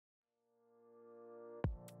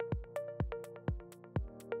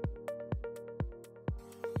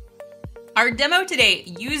Our demo today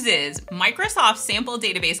uses Microsoft's sample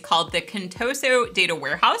database called the Contoso Data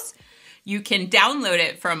Warehouse. You can download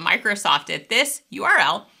it from Microsoft at this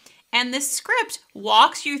URL, and the script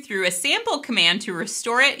walks you through a sample command to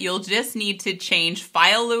restore it. You'll just need to change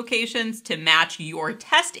file locations to match your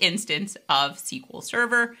test instance of SQL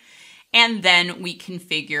Server, and then we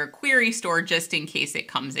configure query store just in case it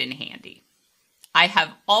comes in handy. I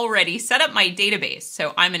have already set up my database,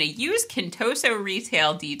 so I'm going to use Contoso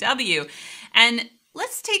Retail DW, and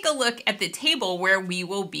let's take a look at the table where we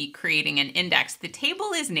will be creating an index. The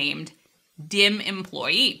table is named DIM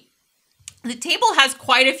Employee. The table has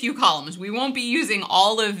quite a few columns. We won't be using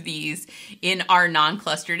all of these in our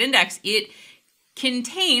non-clustered index. It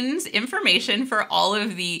contains information for all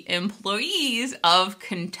of the employees of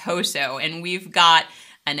Contoso, and we've got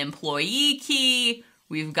an employee key,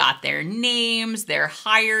 we've got their names, their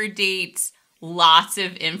hire dates, lots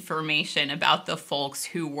of information about the folks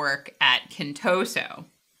who work at Contoso.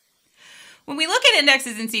 When we look at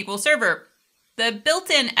indexes in SQL Server, the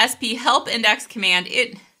built-in SP help index command,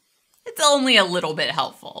 it's only a little bit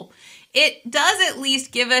helpful. It does at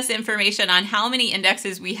least give us information on how many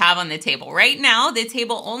indexes we have on the table. Right now, the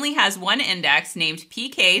table only has one index named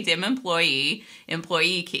PK dim employee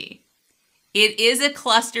key. It is a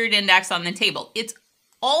clustered index on the table. It's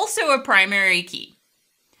also a primary key.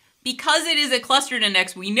 Because it is a clustered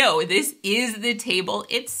index, we know this is the table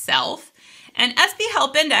itself. And SP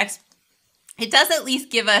help index, it does at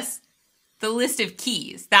least give us the list of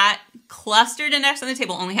keys. That clustered index on the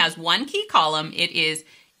table only has one key column. It is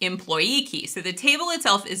employee key. So the table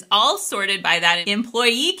itself is all sorted by that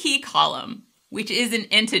employee key column, which is an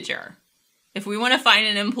integer. If we want to find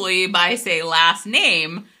an employee by, say, last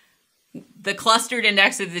name, the clustered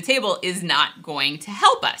index of the table is not going to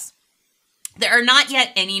help us. There are not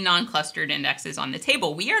yet any non-clustered indexes on the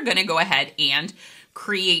table. We are going to go ahead and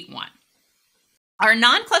create one. Our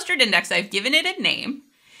non-clustered index, I've given it a name,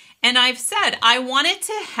 and I've said I want it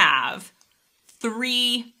to have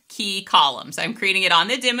 3 key columns. I'm creating it on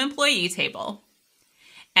the DIM employee table.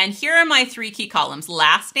 And here are my 3 key columns: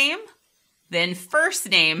 last name, then first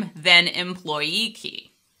name, then employee key.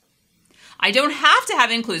 I don't have to have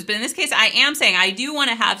includes, but in this case, I am saying I do want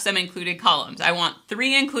to have some included columns. I want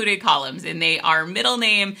 3 included columns, and they are middle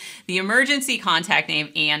name, the emergency contact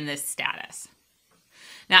name, and the status.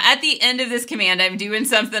 Now, at the end of this command, I'm doing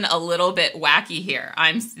something a little bit wacky here.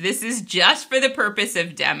 This is just for the purpose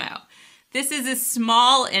of demo. This is a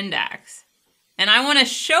small index, and I want to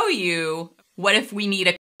show you what if we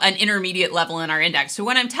need an intermediate level in our index. So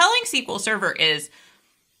what I'm telling SQL Server is,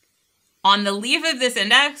 on the leave of this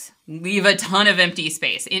index, leave a ton of empty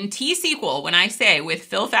space. In T-SQL, when I say with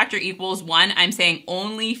fill factor equals 1, I'm saying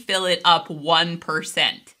only fill it up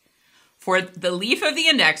 1%. For the leaf of the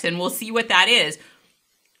index, and we'll see what that is,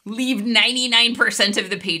 leave 99%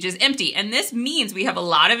 of the pages empty. And this means we have a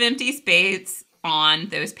lot of empty space on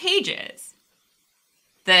those pages.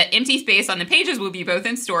 The empty space on the pages will be both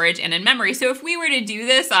in storage and in memory. So if we were to do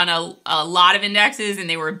this on a lot of indexes and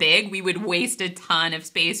they were big, we would waste a ton of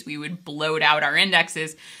space. We would bloat out our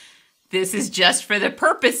indexes. This is just for the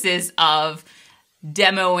purposes of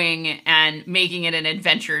demoing and making it an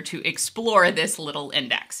adventure to explore this little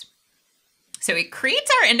index. So it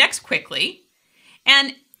creates our index quickly.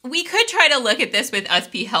 And we could try to look at this with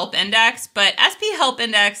SP help index, but SP help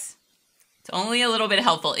index, it's only a little bit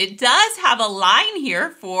helpful. It does have a line here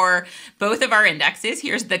for both of our indexes.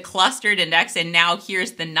 Here's the clustered index, and now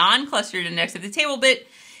here's the non-clustered index of the table, but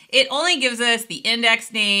it only gives us the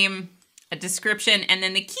index name, a description, and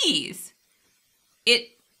then the keys.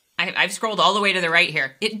 I've scrolled all the way to the right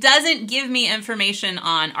here. It doesn't give me information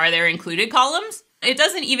on, are there included columns? It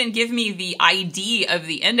doesn't even give me the ID of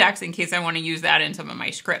the index in case I want to use that in some of my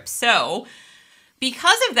scripts. So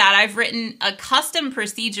because of that, I've written a custom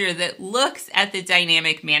procedure that looks at the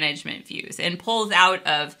dynamic management views and pulls out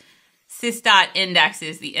of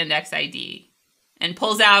sys.indexes the index ID and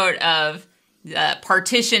pulls out of the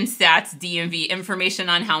partition stats DMV information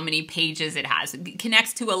on how many pages it has. It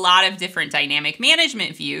connects to a lot of different dynamic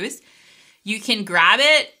management views. You can grab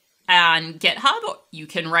it on GitHub, you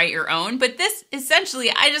can write your own, but this essentially,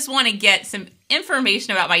 I just want to get some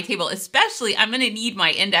information about my table, especially I'm going to need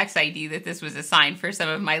my index ID that this was assigned for some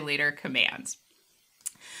of my later commands.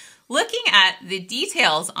 Looking at the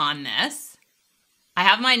details on this, I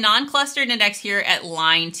have my non-clustered index here at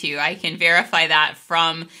line 2. I can verify that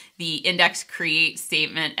from the index create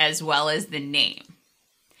statement as well as the name.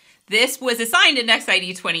 This was assigned index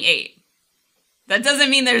ID 28. That doesn't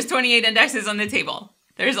mean there's 28 indexes on the table.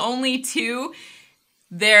 There's only 2.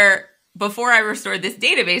 They're before I restored this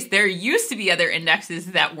database, there used to be other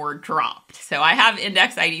indexes that were dropped. So I have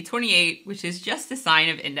index ID 28, which is just a sign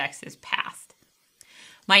of indexes past.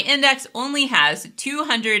 My index only has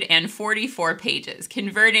 244 pages.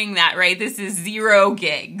 Converting that, right, this is 0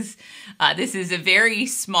 gigs. This is a very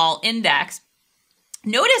small index.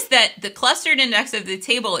 Notice that the clustered index of the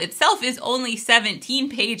table itself is only 17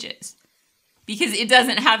 pages because it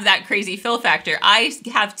doesn't have that crazy fill factor. I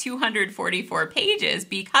have 244 pages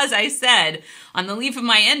because I said on the leaf of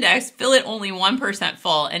my index, fill it only 1%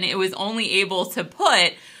 full, and it was only able to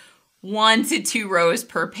put 1 to 2 rows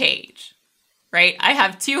per page, right? I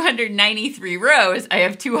have 293 rows. I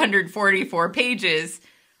have 244 pages.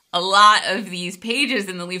 A lot of these pages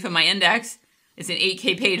in the leaf of my index is an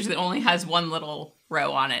 8K page that only has 1 little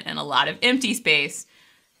row on it and a lot of empty space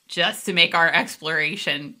just to make our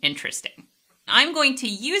exploration interesting. I'm going to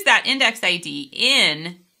use that index ID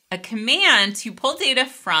in a command to pull data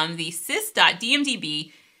from the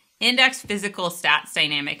sys.dmdb index physical stats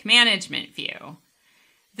dynamic management view.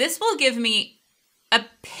 This will give me a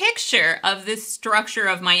picture of the structure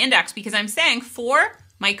of my index because I'm saying for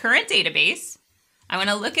my current database, I want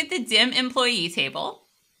to look at the DIM employee table,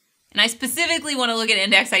 and I specifically want to look at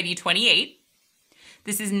index ID 28.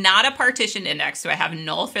 This is not a partitioned index, so I have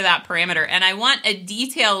null for that parameter. And I want a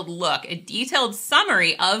detailed look, a detailed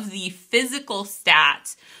summary of the physical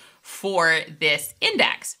stats for this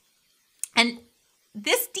index. And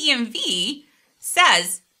this DMV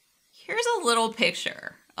says, here's a little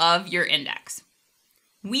picture of your index.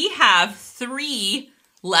 We have 3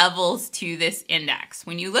 levels to this index.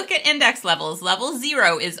 When you look at index levels, level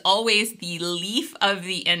 0 is always the leaf of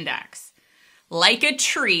the index. Like a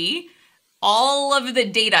tree, all of the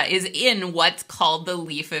data is in what's called the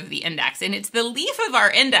leaf of the index. And it's the leaf of our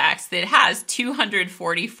index that has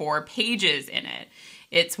 244 pages in it.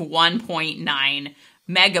 It's 1.9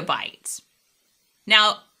 megabytes.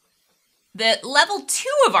 Now, the level 2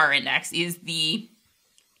 of our index is the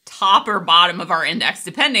top or bottom of our index,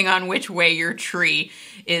 depending on which way your tree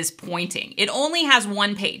is pointing. It only has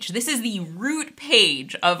 1 page. This is the root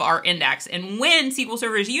page of our index. And when SQL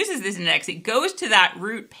Server uses this index, it goes to that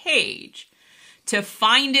root page to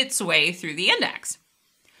find its way through the index.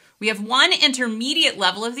 We have 1 intermediate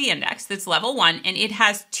level of the index, that's level 1, and it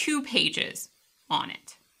has 2 pages on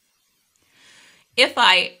it. If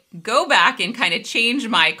I go back and kind of change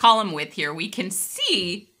my column width here, we can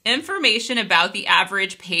see information about the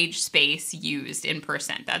average page space used in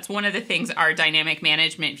percent. That's one of the things our dynamic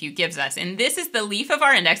management view gives us. And this is the leaf of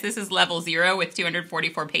our index. This is level 0 with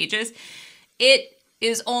 244 pages. It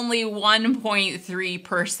is only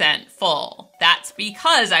 1.3% full. That's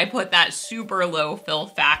because I put that super low fill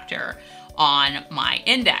factor on my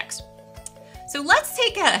index. So let's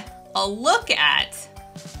take a look at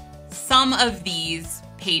some of these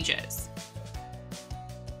pages.